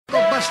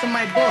busting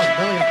my balls,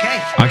 Billy, okay?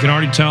 I can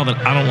already tell that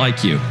I don't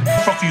like you.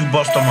 Fuck you,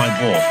 bust on my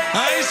balls.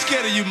 I ain't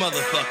scared of you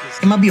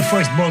motherfuckers. It might be your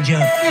first ball job.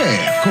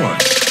 Yeah, of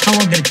course. How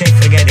long did it take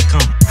for the guy to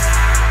come?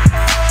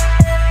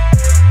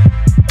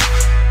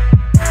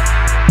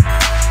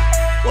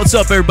 What's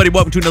up, everybody?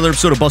 Welcome to another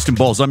episode of Bustin'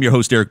 Balls. I'm your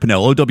host, Eric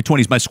Pennell. OW20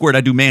 is my squared.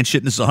 I do man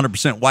shit, and this is a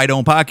 100%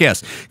 white-owned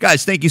podcast.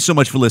 Guys, thank you so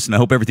much for listening. I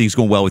hope everything's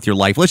going well with your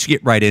life. Let's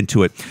get right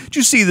into it. Did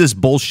you see this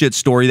bullshit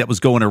story that was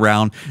going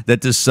around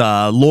that this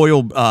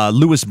loyal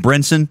Lewis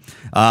Brinson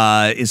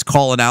is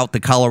calling out the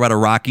Colorado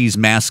Rockies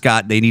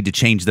mascot? They need to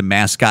change the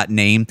mascot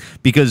name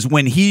because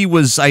when he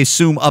was, I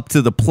assume, up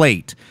to the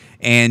plate,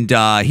 and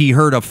he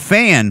heard a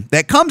fan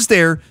that comes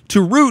there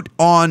to root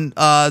on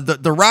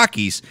the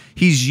Rockies,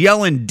 he's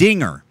yelling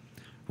dinger.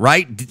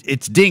 Right?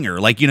 It's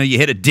dinger. Like, you know, you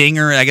hit a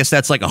dinger. I guess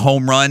that's like a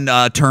home run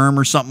term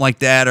or something like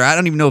that. Or I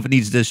don't even know if it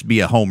needs to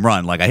be a home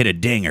run. Like, I hit a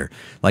dinger.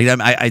 Like,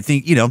 I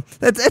think, you know,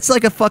 that's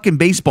like a fucking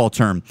baseball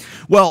term.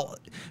 Well,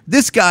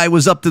 this guy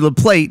was up to the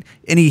plate,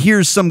 and he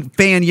hears some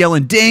fan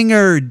yelling,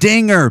 dinger,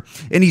 dinger.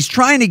 And he's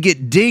trying to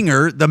get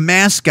Dinger, the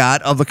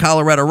mascot of the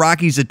Colorado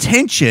Rockies,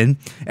 attention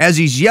as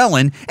he's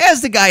yelling,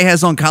 as the guy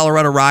has on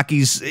Colorado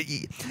Rockies.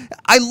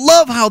 I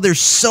love how they're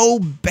so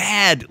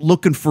bad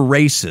looking for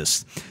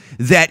racists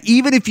that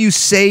even if you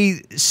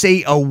say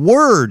a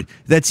word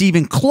that's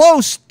even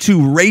close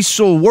to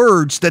racial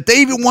words, that they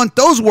even want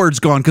those words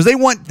gone because they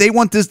want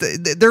this.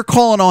 They're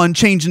calling on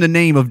changing the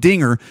name of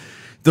Dinger,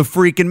 the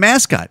freaking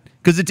mascot,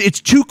 because it's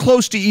too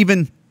close to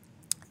even.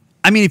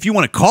 I mean, if you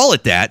want to call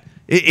it that,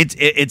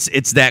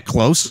 it's that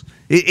close.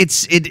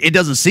 It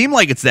doesn't seem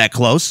like it's that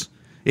close.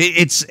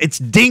 It's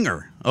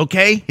Dinger,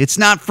 okay? It's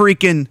not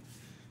freaking.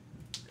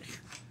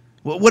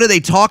 What are they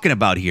talking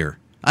about here?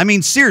 I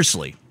mean,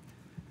 seriously.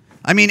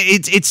 I mean,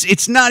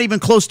 it's not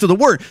even close to the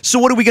word. So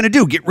what are we going to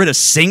do? Get rid of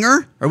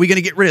singer? Are we going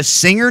to get rid of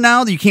singer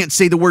now? You can't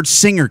say the word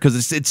singer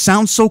because it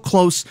sounds so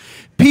close.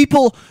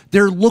 People,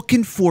 they're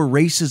looking for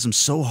racism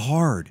so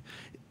hard,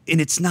 and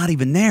it's not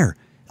even there.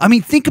 I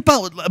mean, think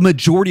about a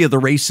majority of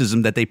the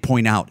racism that they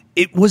point out.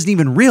 It wasn't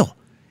even real.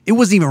 It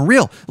wasn't even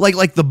real.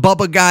 Like the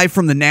Bubba guy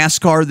from the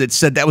NASCAR that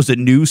said that was a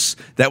noose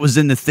that was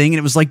in the thing. And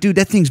it was like, dude,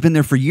 that thing's been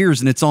there for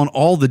years and it's on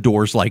all the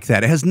doors like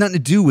that. It has nothing to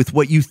do with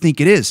what you think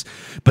it is.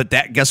 But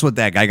guess what?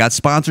 That guy got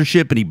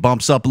sponsorship and he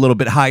bumps up a little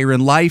bit higher in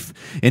life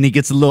and he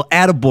gets a little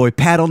attaboy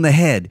pat on the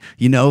head,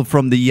 you know,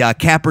 from the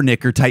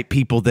Kaepernicker type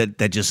people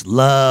that just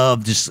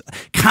love, just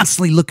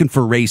constantly looking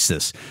for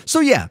racists.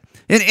 So yeah.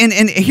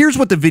 And here's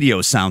what the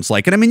video sounds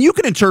like. And I mean, you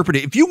can interpret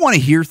it. If you want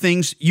to hear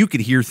things, you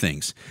could hear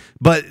things.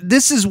 But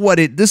this is what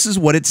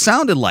it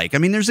sounded like. I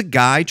mean, there's a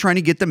guy trying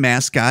to get the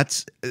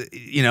mascot's,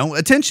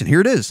 attention. Here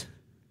it is.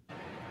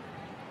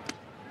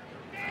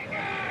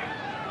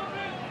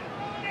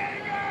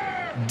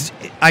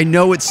 I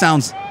know it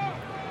sounds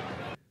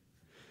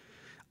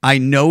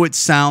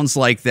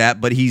like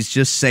that, but he's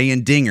just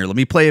saying dinger. Let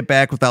me play it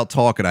back without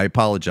talking. I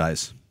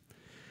apologize.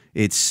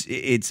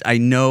 I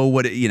know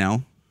what it, you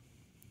know.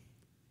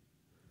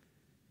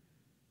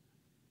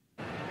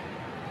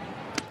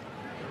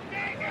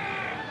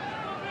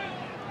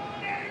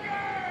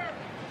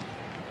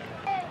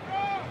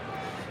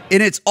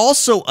 And it's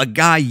also a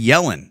guy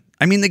yelling.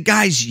 I mean, the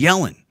guy's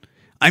yelling.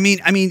 I mean,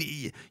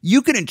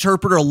 you can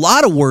interpret a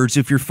lot of words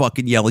if you're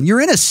fucking yelling.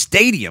 You're in a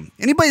stadium.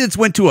 Anybody that's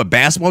went to a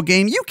basketball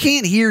game, you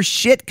can't hear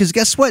shit because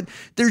guess what?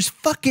 There's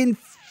fucking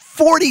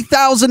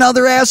 40,000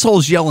 other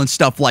assholes yelling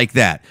stuff like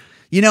that.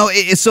 You know,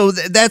 so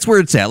that's where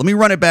it's at. Let me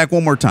run it back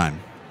one more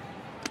time.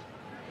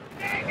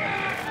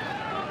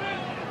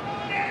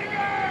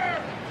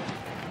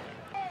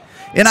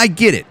 And I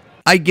get it.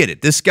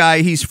 This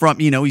guy, he's from,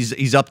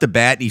 he's up to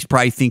bat. And he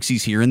probably thinks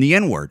he's hearing the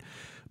N-word.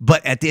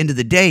 But at the end of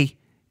the day,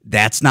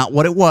 that's not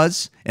what it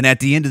was. And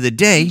at the end of the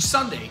day,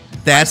 Sunday,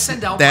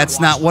 that's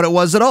not what it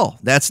was at all.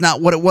 That's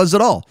not what it was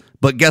at all.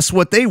 But guess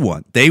what they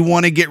want? They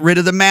want to get rid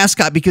of the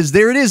mascot because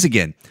there it is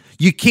again.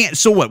 You can't.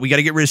 So what? We got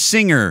to get rid of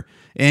singer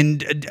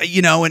and,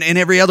 and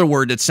every other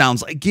word that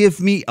sounds like,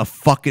 give me a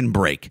fucking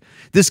break.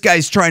 This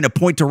guy's trying to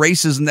point to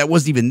racism that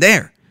wasn't even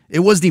there. It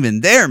wasn't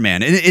even there,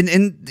 man.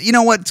 And you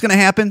know what's going to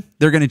happen?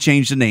 They're going to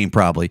change the name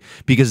probably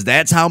because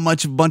that's how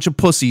much a bunch of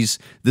pussies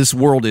this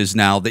world is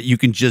now that you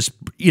can just,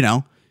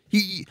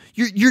 this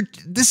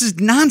is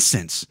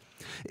nonsense.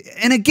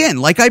 And again,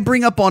 like I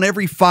bring up on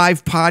every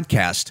 5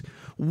 podcast,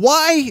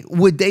 why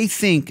would they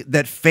think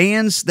that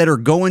fans that are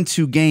going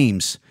to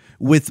games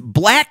with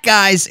black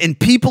guys and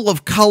people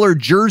of color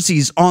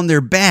jerseys on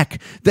their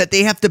back that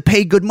they have to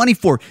pay good money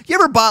for? You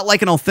ever bought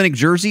like an authentic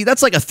jersey?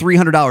 That's like a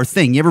 $300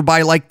 thing. You ever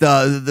buy like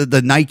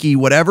the Nike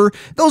whatever?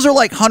 Those are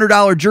like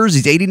 $100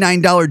 jerseys,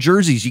 $89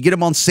 jerseys. You get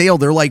them on sale.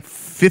 They're like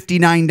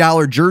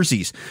 $59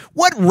 jerseys.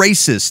 What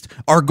racists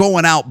are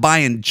going out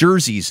buying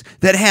jerseys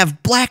that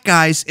have black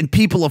guys and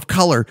people of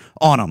color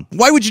on them?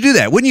 Why would you do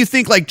that? Wouldn't you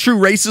think like true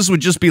racists would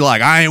just be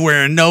like, I ain't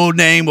wearing no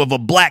name of a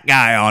black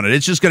guy on it.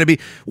 It's just going to be,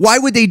 why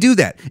would they do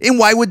that? And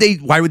why would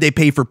they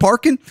pay for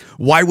parking?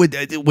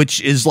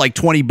 Which is like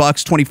 $20,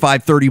 $25,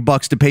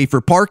 $30 to pay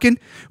for parking?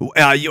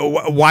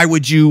 Why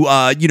would you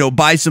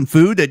buy some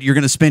food that you're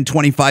going to spend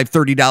 $25,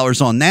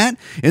 $30 on that,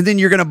 and then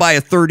you're going to buy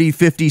a $30,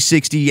 $50,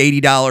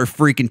 $60, $80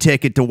 freaking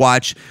ticket to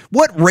watch?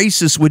 What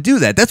racist would do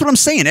that? That's what I'm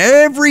saying.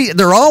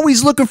 They're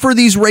always looking for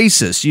these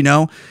racists,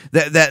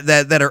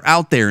 that are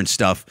out there and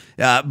stuff.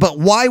 But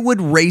why would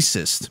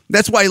racist?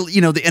 That's why,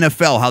 the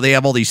NFL, how they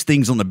have all these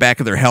things on the back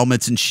of their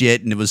helmets and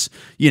shit, and it was,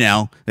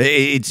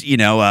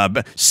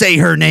 say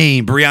her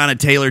name, Breonna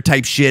Taylor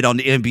type shit on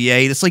the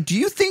NBA. It's like, do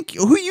you think,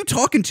 who are you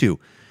talking to?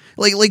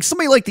 Like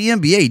somebody like the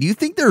NBA, do you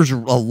think there's a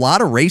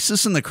lot of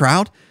racists in the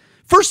crowd?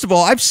 First of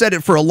all, I've said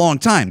it for a long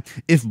time.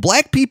 If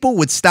black people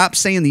would stop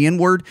saying the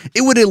N-word,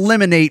 it would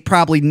eliminate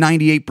probably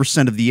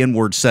 98% of the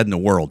N-word said in the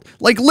world.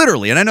 Like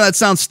literally, and I know that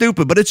sounds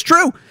stupid, but it's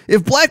true.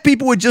 If black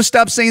people would just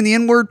stop saying the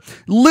N-word,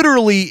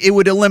 literally it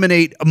would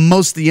eliminate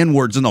most of the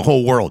N-words in the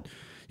whole world.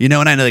 And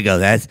I know they go,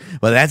 they're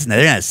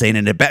not saying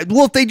it bad.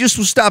 Well, if they just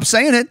would stop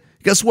saying it,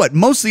 guess what?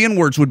 Most of the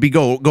N-words would be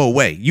go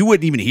away. You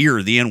wouldn't even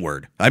hear the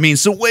N-word. I mean,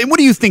 so what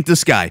do you think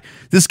this guy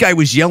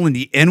was yelling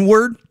the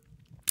N-word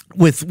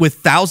with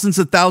thousands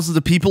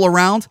of people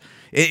around?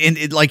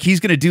 And like he's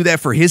going to do that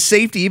for his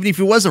safety, even if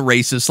he was a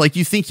racist. Like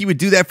you think he would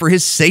do that for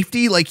his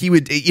safety? Like he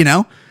would,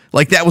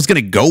 like that was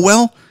going to go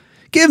well?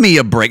 Give me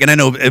a break. And I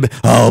know,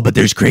 but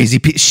there's crazy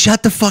people.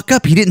 Shut the fuck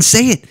up. He didn't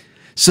say it.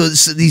 So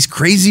these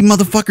crazy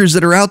motherfuckers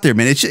that are out there,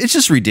 man, it's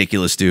just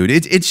ridiculous, dude.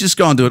 It's just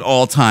gone to an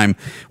all-time.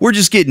 We're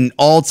just getting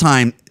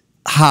all-time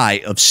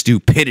high of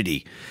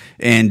stupidity.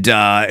 And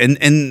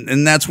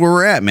that's where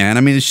we're at, man.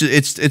 I mean,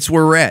 it's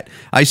where we're at.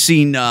 I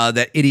seen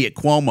that idiot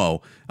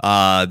Cuomo,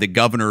 the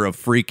governor of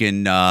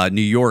freaking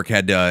New York,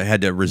 had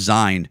to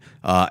resign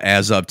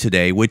as of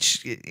today,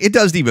 which it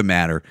doesn't even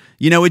matter.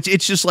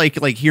 It's just like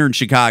here in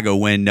Chicago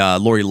when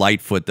Lori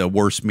Lightfoot, the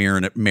worst mayor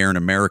in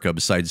America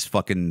besides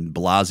fucking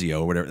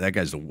Blasio or whatever, that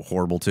guy's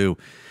horrible too.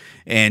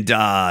 And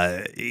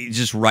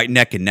just right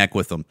neck and neck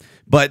with them.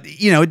 But,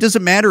 it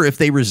doesn't matter if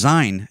they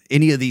resign,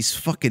 any of these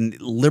fucking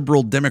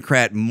liberal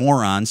Democrat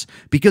morons,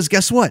 because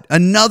guess what?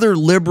 Another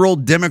liberal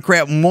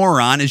Democrat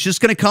moron is just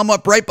going to come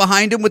up right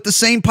behind him with the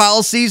same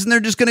policies, and they're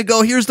just going to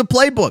go, here's the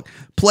playbook.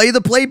 Play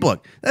the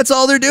playbook. That's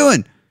all they're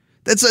doing.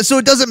 So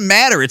it doesn't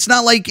matter. It's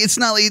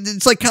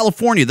like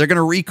California. They're going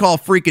to recall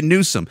freaking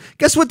Newsom.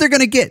 Guess what they're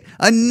going to get?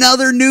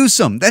 Another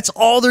Newsom. That's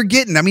all they're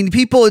getting. I mean,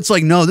 people, it's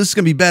like, no, this is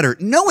going to be better.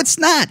 No, it's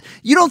not.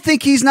 You don't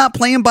think he's not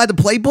playing by the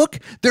playbook?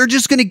 They're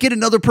just going to get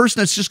another person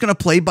that's just going to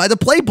play by the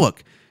playbook.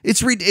 It's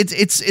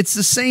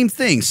the same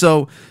thing.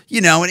 So,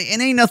 and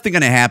ain't nothing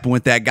going to happen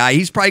with that guy.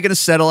 He's probably going to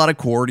settle out of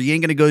court. He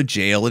ain't going to go to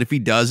jail. And if he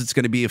does, it's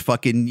going to be a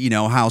fucking,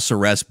 house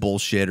arrest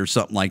bullshit or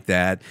something like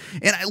that.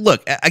 And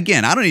look,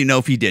 again, I don't even know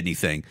if he did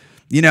anything.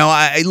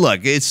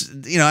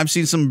 I've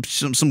seen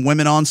some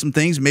women on some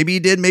things. Maybe he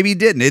did, maybe he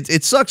didn't.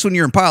 It sucks when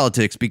you're in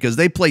politics because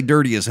they play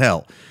dirty as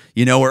hell.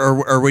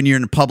 Or when you're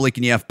in public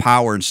and you have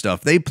power and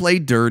stuff, they play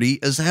dirty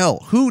as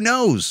hell. Who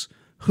knows?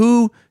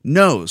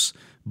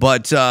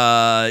 But,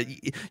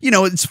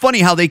 it's funny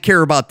how they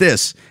care about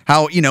this,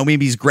 how,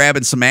 maybe he's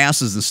grabbing some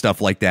asses and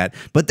stuff like that.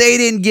 But they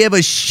didn't give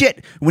a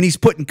shit when he's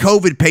putting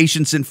COVID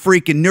patients in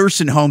freaking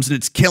nursing homes and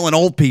it's killing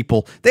old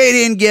people. They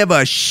didn't give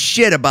a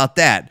shit about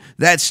that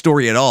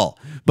story at all.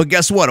 But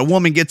guess what? A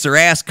woman gets her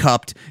ass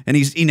cupped and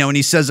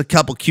he says a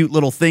couple cute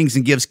little things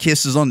and gives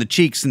kisses on the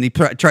cheeks and he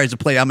tries to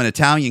play, I'm an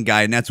Italian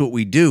guy and that's what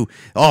we do.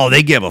 Oh,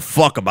 they give a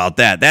fuck about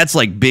that. That's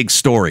like big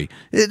story.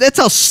 That's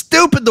how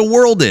stupid the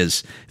world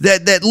is.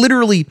 That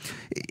literally,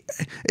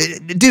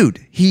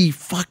 dude, he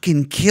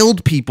fucking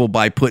killed people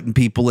by putting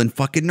people in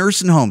fucking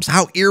nursing homes.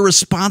 How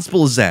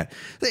irresponsible is that?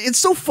 It's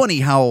so funny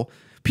how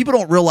people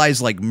don't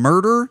realize like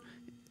murder,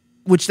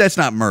 which that's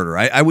not murder.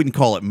 I wouldn't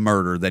call it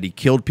murder that he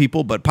killed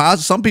people, but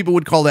some people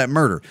would call that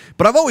murder.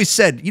 But I've always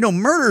said,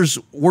 murder's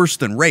worse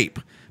than rape.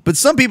 But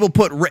some people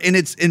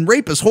and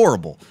rape is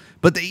horrible.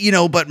 But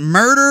but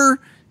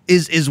murder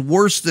is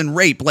worse than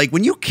rape. Like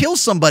when you kill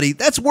somebody,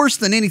 that's worse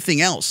than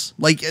anything else.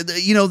 Like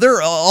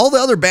all the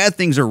other bad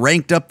things are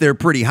ranked up there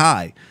pretty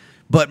high.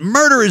 But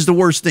murder is the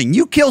worst thing.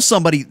 You kill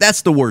somebody,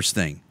 that's the worst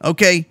thing.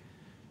 Okay?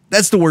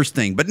 That's the worst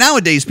thing. But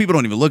nowadays people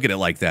don't even look at it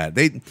like that.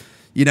 They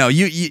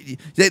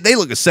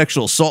look at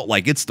sexual assault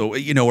like it's the,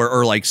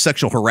 or like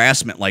sexual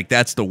harassment like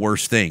that's the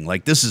worst thing.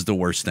 Like this is the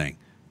worst thing.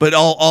 But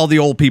all the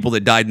old people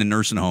that died in the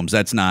nursing homes,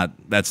 that's not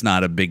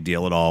a big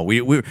deal at all.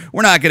 We're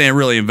not going to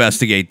really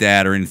investigate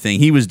that or anything.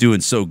 He was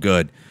doing so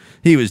good.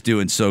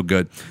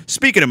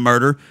 Speaking of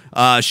murder,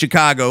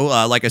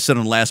 Chicago, like I said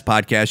on the last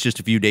podcast just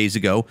a few days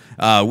ago,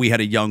 we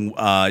had a young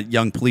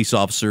police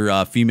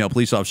officer, female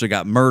police officer,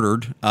 got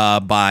murdered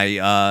by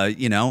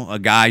a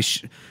guy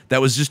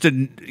that was just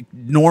a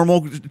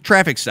normal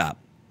traffic stop.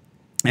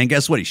 And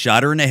guess what? He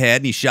shot her in the head,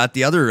 and he shot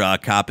the other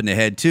cop in the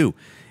head too.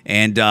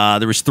 And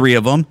there was three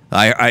of them.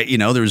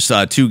 There was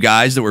two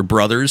guys that were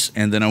brothers,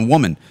 and then a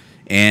woman.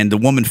 And the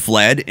woman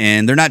fled,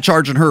 and they're not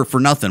charging her for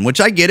nothing, which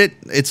I get it.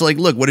 It's like,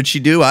 look, what did she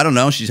do? I don't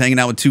know. She's hanging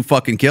out with two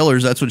fucking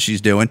killers. That's what she's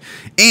doing.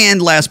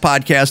 And last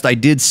podcast, I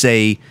did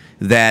say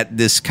that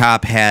this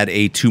cop had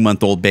a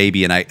 2-month-old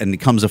baby, and it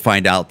comes to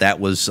find out that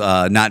was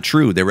not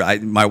true.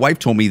 My wife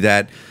told me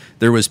that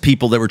there was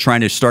people that were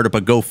trying to start up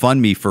a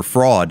GoFundMe for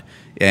fraud,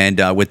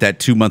 and with that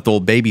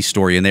 2-month-old baby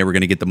story, and they were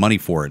going to get the money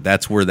for it.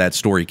 That's where that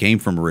story came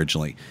from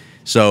originally.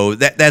 So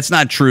that's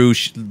not true.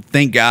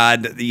 Thank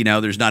God,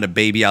 there's not a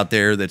baby out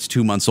there that's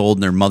 2 months old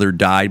and their mother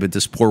died, but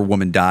this poor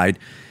woman died.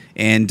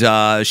 And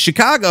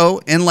Chicago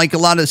and like a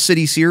lot of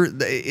cities here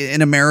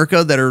in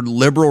America that are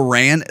liberal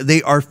ran,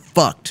 they are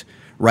fucked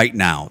right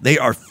now. They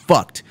are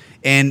fucked.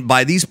 And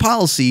by these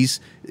policies,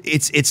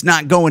 it's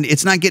not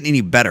getting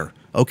any better.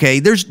 Okay,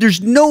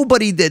 there's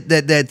nobody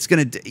that's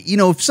gonna,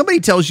 if somebody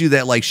tells you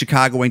that like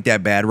Chicago ain't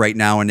that bad right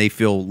now and they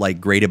feel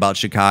like great about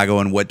Chicago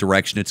and what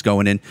direction it's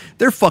going in,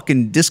 they're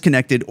fucking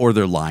disconnected or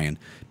they're lying.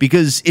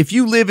 Because if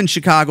you live in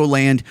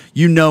Chicagoland,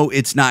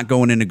 it's not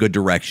going in a good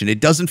direction. It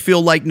doesn't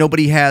feel like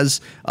nobody has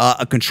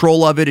a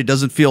control of it. It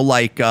doesn't feel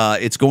like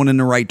it's going in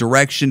the right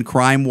direction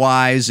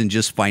crime-wise and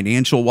just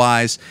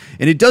financial-wise.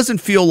 And it doesn't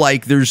feel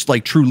like there's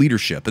like true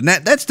leadership. And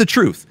that's the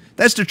truth.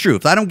 That's the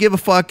truth. I don't give a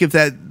fuck if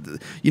that,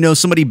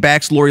 somebody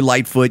backs Lori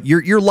Lightfoot.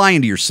 You're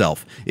lying to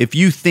yourself if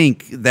you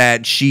think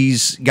that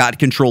she's got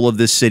control of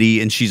this city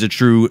and she's a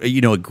true,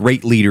 a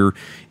great leader,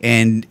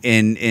 and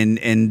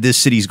this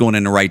city's going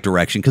in the right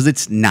direction, because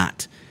it's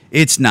not.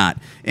 It's not.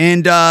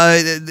 And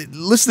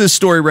listen to this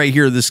story right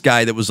here. This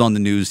guy that was on the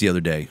news the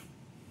other day.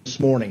 This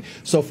morning.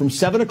 So from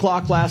 7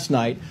 o'clock last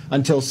night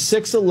until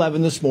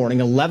 6:11 this morning,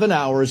 11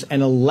 hours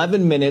and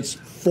 11 minutes,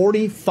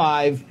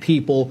 45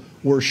 people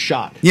were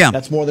shot. Yeah.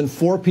 That's more than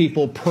 4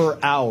 people per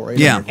hour.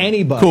 Yeah.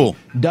 Anybody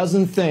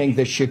doesn't think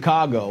that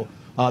Chicago,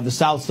 the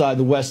South Side,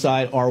 the West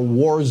Side are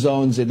war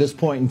zones at this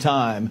point in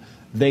time,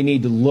 they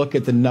need to look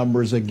at the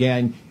numbers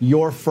again.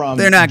 You're from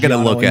They're not going to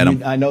look at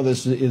them. I know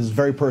this is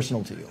very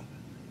personal to you.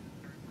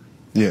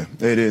 Yeah,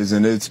 it is.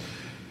 And it's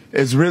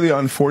really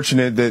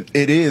unfortunate that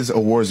it is a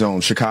war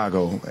zone,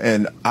 Chicago.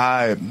 And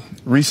I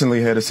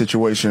recently had a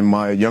situation.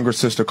 My younger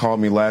sister called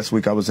me last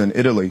week. I was in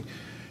Italy,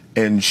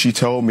 and she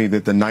told me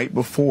that the night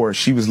before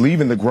she was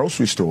leaving the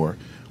grocery store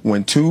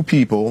when 2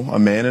 people, a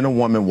man and a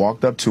woman,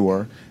 walked up to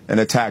her and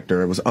attacked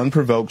her. It was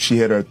unprovoked. She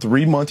had her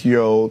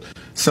 3-month-old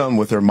son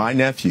with her, my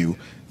nephew.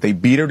 They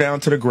beat her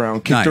down to the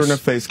ground, kicked her in the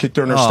face, kicked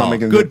her in her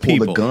stomach, and then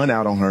pulled a gun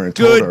out on her and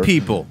told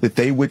her that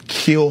they would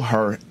kill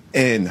her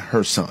and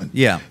her son.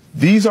 Yeah.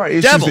 These are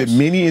issues that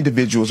many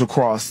individuals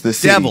across the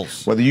city,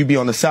 whether you be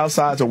on the south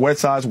sides or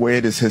west sides where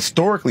it has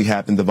historically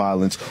happened, the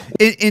violence.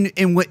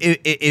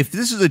 If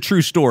this is a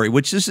true story,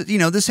 which is,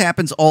 this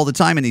happens all the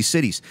time in these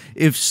cities.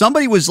 If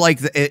somebody was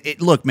like,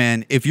 look,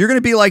 man, if you're going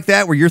to be like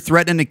that, where you're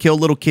threatening to kill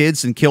little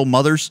kids and kill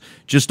mothers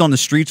just on the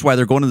streets while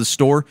they're going to the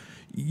store,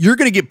 you're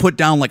going to get put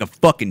down like a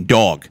fucking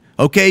dog,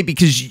 okay?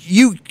 Because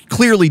you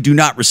clearly do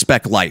not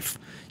respect life.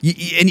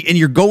 And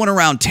you're going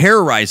around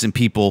terrorizing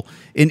people.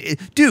 And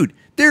dude,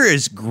 there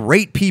is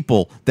great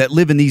people that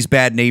live in these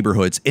bad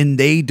neighborhoods, and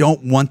they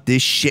don't want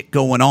this shit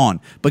going on.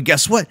 But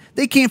guess what?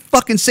 They can't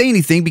fucking say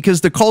anything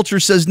because the culture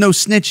says no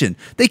snitching.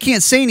 They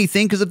can't say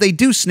anything because if they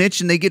do snitch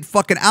and they get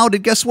fucking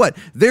outed, guess what?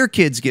 Their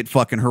kids get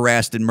fucking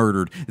harassed and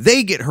murdered.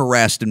 They get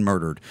harassed and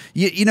murdered.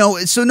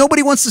 So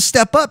nobody wants to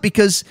step up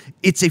because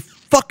it's a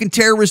fucking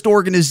terrorist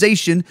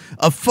organization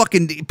of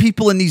fucking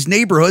people in these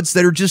neighborhoods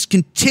that are just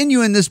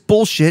continuing this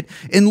bullshit,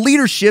 and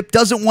leadership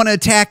doesn't want to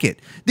attack it.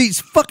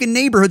 These fucking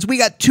neighborhoods, we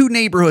got 2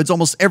 neighborhoods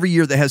almost every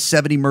year that has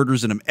 70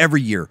 murders in them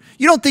every year.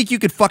 You don't think you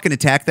could fucking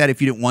attack that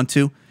if you didn't want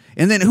to?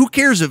 And then who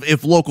cares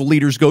if local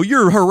leaders go,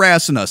 you're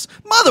harassing us.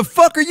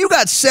 Motherfucker, you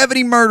got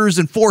 70 murders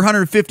and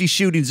 450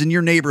 shootings in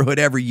your neighborhood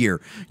every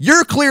year.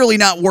 You're clearly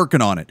not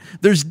working on it.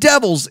 There's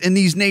devils in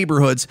these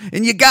neighborhoods,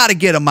 and you got to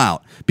get them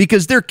out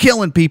because they're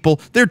killing people.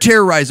 They're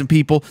terrorizing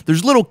people.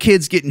 There's little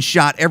kids getting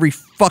shot every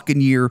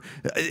fucking year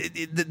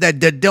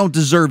that don't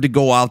deserve to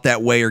go out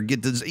that way or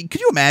get this.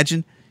 Could you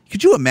imagine?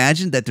 Could you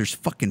imagine that there's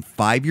fucking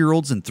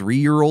 5-year-olds and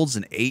 3-year-olds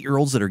and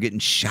 8-year-olds that are getting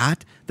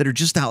shot that are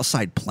just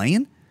outside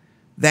playing?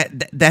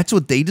 That's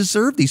what they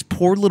deserve, these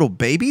poor little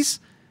babies?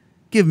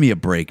 Give me a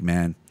break,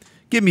 man.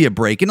 Give me a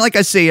break. And like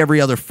I say every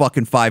other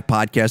fucking 5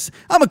 podcasts,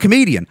 I'm a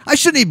comedian. I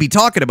shouldn't even be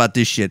talking about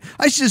this shit.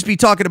 I should just be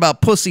talking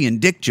about pussy and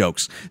dick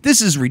jokes.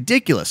 This is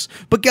ridiculous.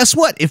 But guess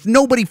what? If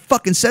nobody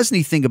fucking says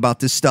anything about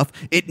this stuff,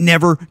 it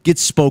never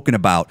gets spoken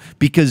about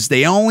because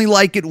they only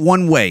like it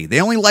one way.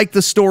 They only like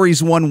the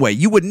stories one way.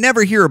 You would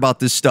never hear about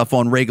this stuff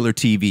on regular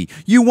TV.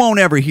 You won't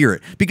ever hear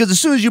it because as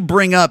soon as you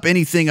bring up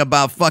anything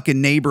about fucking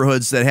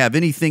neighborhoods that have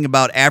anything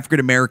about African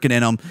American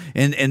in them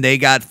and they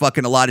got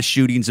fucking a lot of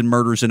shootings and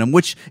murders in them,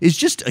 which is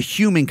just a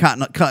human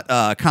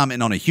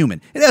comment on a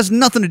human. It has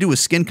nothing to do with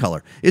skin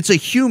color. It's a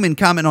human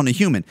comment on a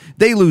human.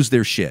 They lose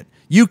their shit.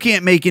 You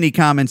can't make any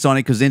comments on it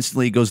because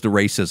instantly it goes to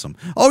racism.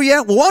 Oh,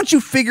 yeah? Well, why don't you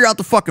figure out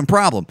the fucking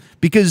problem?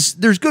 Because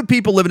there's good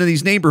people living in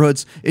these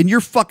neighborhoods and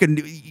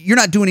you're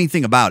not doing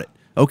anything about it,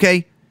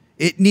 okay?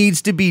 It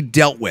needs to be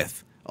dealt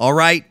with, all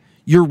right?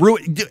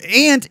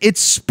 And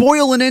it's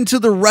spoiling into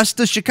the rest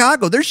of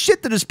Chicago. There's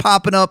shit that is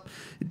popping up,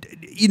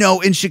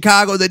 in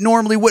Chicago that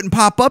normally wouldn't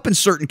pop up in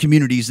certain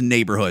communities and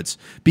neighborhoods,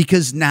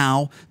 because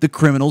now the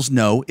criminals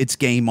know it's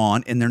game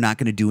on and they're not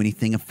going to do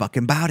anything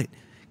fucking about it,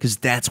 because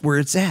that's where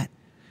it's at.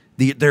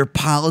 Their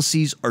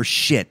policies are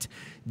shit.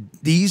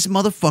 These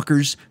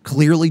motherfuckers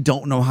clearly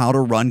don't know how to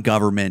run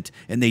government,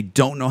 and they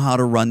don't know how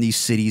to run these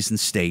cities and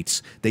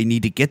states. They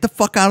need to get the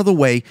fuck out of the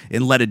way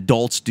and let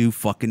adults do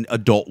fucking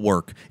adult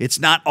work. It's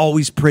not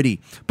always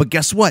pretty. But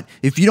guess what?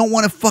 If you don't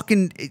want to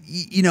fucking,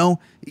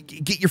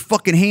 get your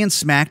fucking hand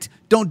smacked,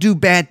 don't do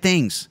bad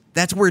things.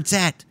 That's where it's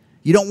at.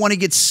 You don't want to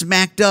get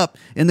smacked up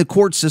in the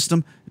court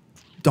system.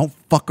 Don't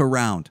fuck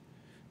around,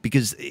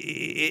 because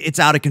it's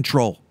out of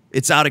control.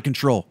 It's out of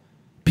control.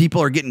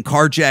 People are getting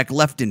carjacked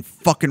left and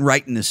fucking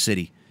right in this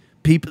city.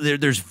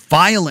 There's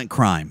violent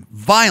crime.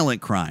 Violent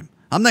crime.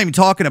 I'm not even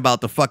talking about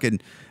the fucking.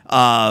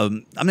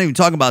 I'm not even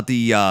talking about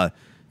the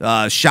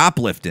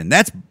shoplifting.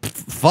 That's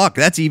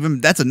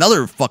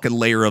another fucking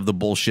layer of the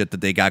bullshit that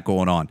they got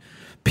going on.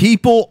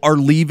 People are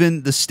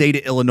leaving the state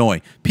of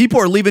Illinois. People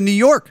are leaving New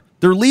York.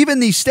 They're leaving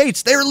these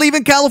states. They're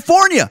leaving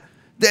California.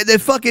 The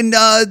fucking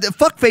the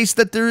fuckface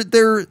that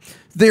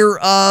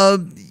they're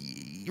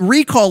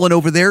recalling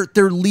over there.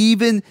 They're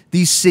leaving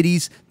these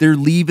cities. They're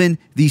leaving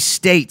these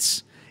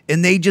states,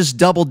 and they just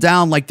double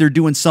down like they're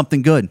doing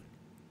something good.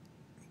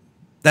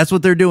 That's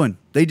what they're doing.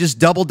 They just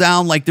double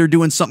down like they're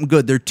doing something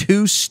good. They're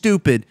too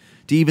stupid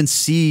to even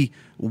see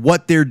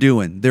what they're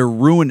doing. They're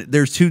ruined.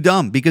 They're too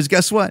dumb, because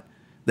guess what?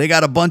 They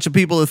got a bunch of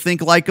people that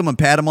think like them and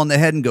pat them on the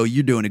head and go,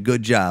 "You're doing a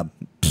good job."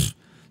 Pfft,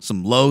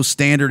 some low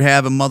standard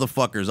having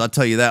motherfuckers. I'll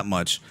tell you that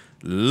much.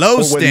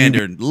 Low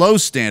standard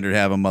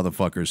having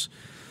motherfuckers.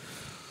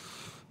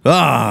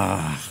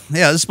 Yeah,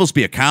 this is supposed to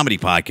be a comedy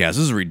podcast. This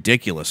is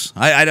ridiculous.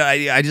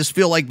 I just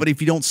feel like, but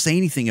if you don't say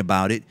anything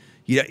about it,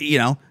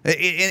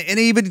 and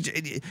even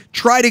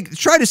try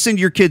to send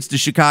your kids to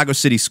Chicago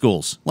City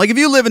schools. Like, if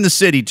you live in the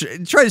city,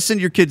 try to send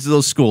your kids to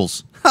those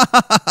schools.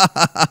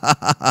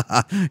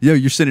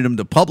 You're sending them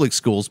to public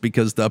schools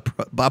because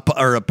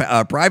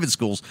private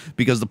schools,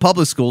 because the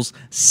public schools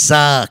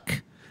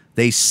suck.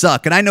 They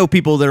suck. And I know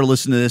people that are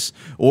listening to this,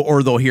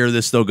 or they'll hear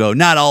this, they'll go,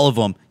 not all of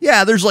them.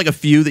 Yeah, there's like a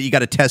few that you got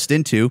to test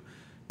into.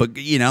 But,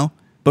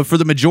 but for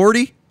the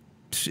majority,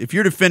 if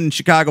you're defending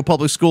Chicago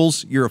public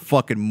schools, you're a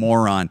fucking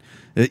moron.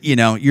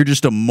 You're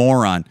just a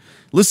moron.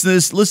 Listen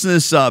to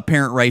this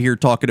parent right here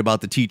talking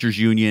about the teachers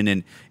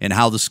union and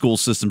how the school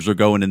systems are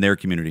going in their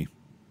community.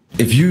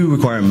 If you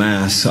require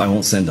masks, I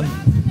won't send them.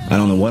 I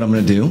don't know what I'm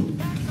going to do,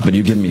 but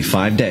you give me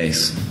 5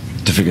 days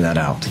to figure that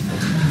out.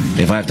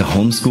 If I have to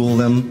homeschool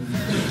them,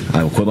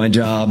 I will quit my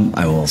job.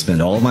 I will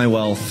spend all of my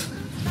wealth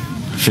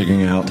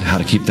figuring out how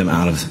to keep them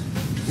out of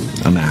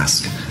a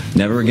mask.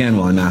 Never again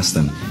will I mask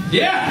them.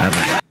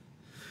 Yeah.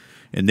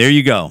 And there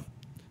you go.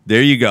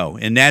 There you go.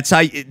 And that's how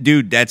you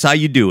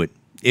do it.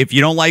 If you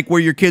don't like where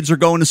your kids are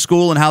going to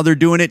school and how they're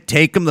doing it,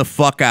 take them the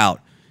fuck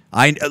out.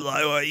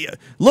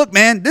 Look,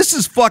 man, this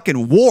is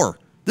fucking war.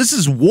 This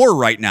is war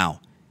right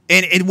now.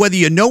 And whether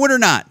you know it or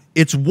not,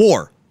 it's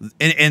war.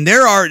 And they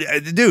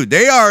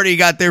already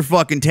got their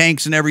fucking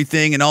tanks and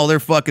everything, and all their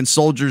fucking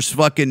soldiers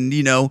fucking,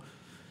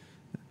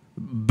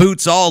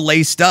 boots all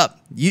laced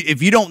up.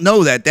 If you don't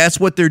know that, that's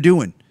what they're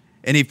doing.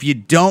 And if you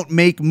don't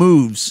make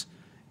moves,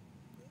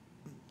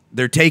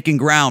 they're taking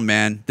ground,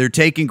 man. They're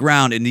taking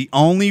ground. And the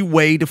only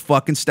way to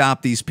fucking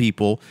stop these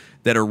people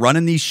that are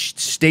running these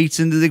states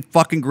into the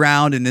fucking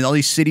ground and all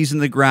these cities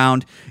into the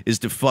ground is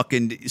to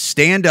fucking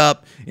stand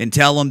up and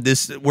tell them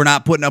we're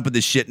not putting up with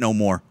this shit no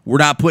more. We're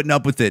not putting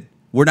up with it.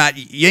 You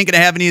ain't going to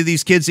have any of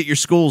these kids at your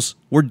schools.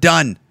 We're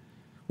done.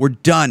 We're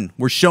done.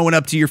 We're showing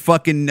up to your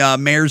fucking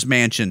mayor's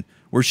mansion.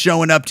 We're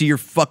showing up to your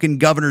fucking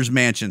governor's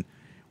mansion.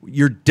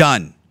 You're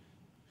done.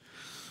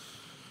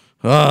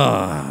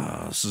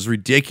 This is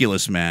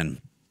ridiculous, man.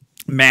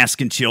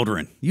 Masking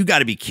children. You got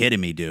to be kidding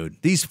me, dude.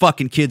 These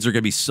fucking kids are going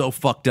to be so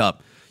fucked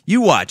up.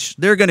 You watch.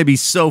 They're going to be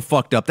so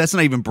fucked up. That's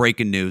not even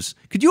breaking news.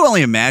 Could you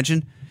only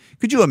imagine?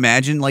 Could you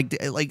imagine like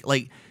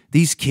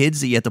these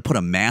kids that you have to put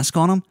a mask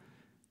on them?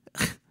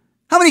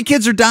 How many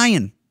kids are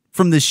dying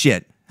from this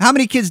shit? How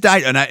many kids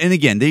died? And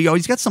again, they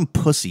always got some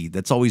pussy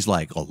that's always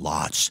like, oh,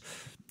 lots.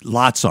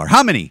 Lots are.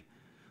 How many?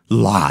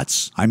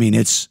 Lots. I mean,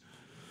 it's...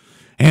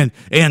 And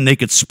they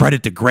could spread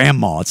it to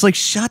grandma. It's like,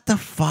 shut the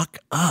fuck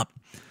up.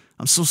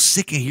 I'm so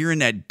sick of hearing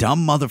that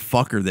dumb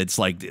motherfucker that's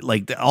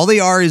like all they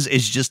are is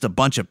just a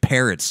bunch of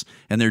parrots,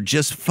 and they're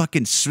just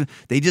fucking,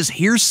 they just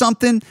hear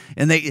something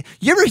and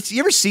you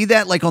ever see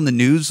that like on the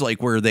news,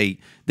 like where they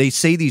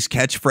say these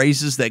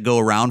catchphrases that go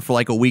around for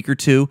like a week or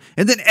two,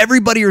 and then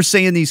everybody are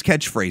saying these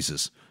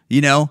catchphrases.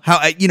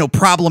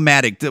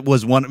 Problematic. That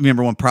was one.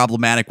 Remember when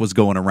problematic was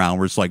going around,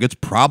 where it's like, it's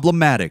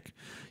problematic.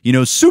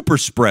 Super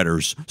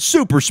spreaders,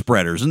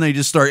 and they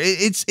just start.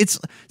 It's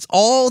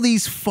all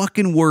these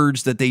fucking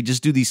words that they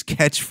just do these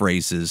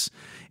catchphrases,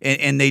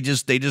 and they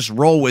just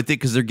roll with it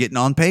because they're getting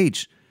on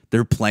page.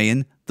 They're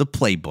playing the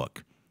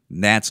playbook.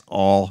 And that's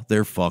all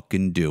they're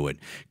fucking doing.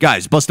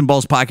 Guys, Bustin'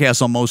 Balls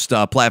podcast on most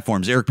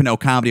platforms. Eric Pennell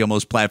Comedy on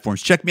most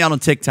platforms. Check me out on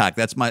TikTok.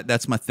 That's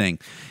my thing.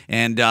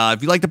 And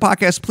if you like the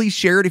podcast, please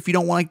share it. If you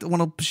don't want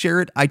to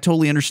share it, I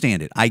totally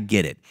understand it. I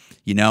get it,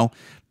 you know.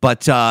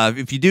 But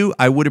if you do,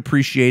 I would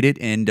appreciate it.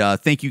 And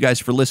thank you guys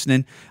for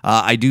listening.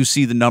 I do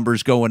see the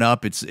numbers going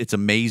up. It's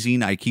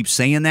amazing. I keep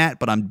saying that,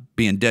 but I'm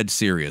being dead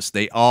serious.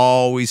 They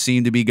always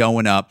seem to be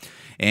going up.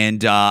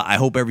 And I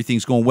hope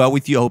everything's going well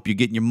with you. I hope you're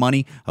getting your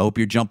money. I hope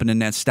you're jumping in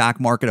that stock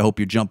market. I hope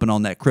you're jumping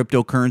on that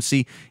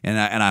cryptocurrency. And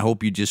I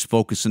hope you're just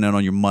focusing in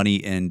on your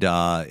money and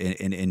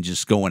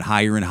just going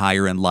higher and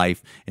higher in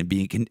life and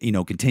being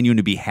continuing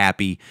to be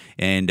happy.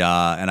 And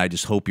I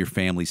just hope your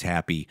family's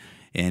happy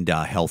and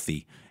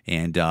healthy.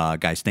 And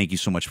guys, thank you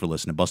so much for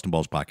listening. Bustin'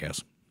 Balls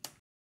Podcast.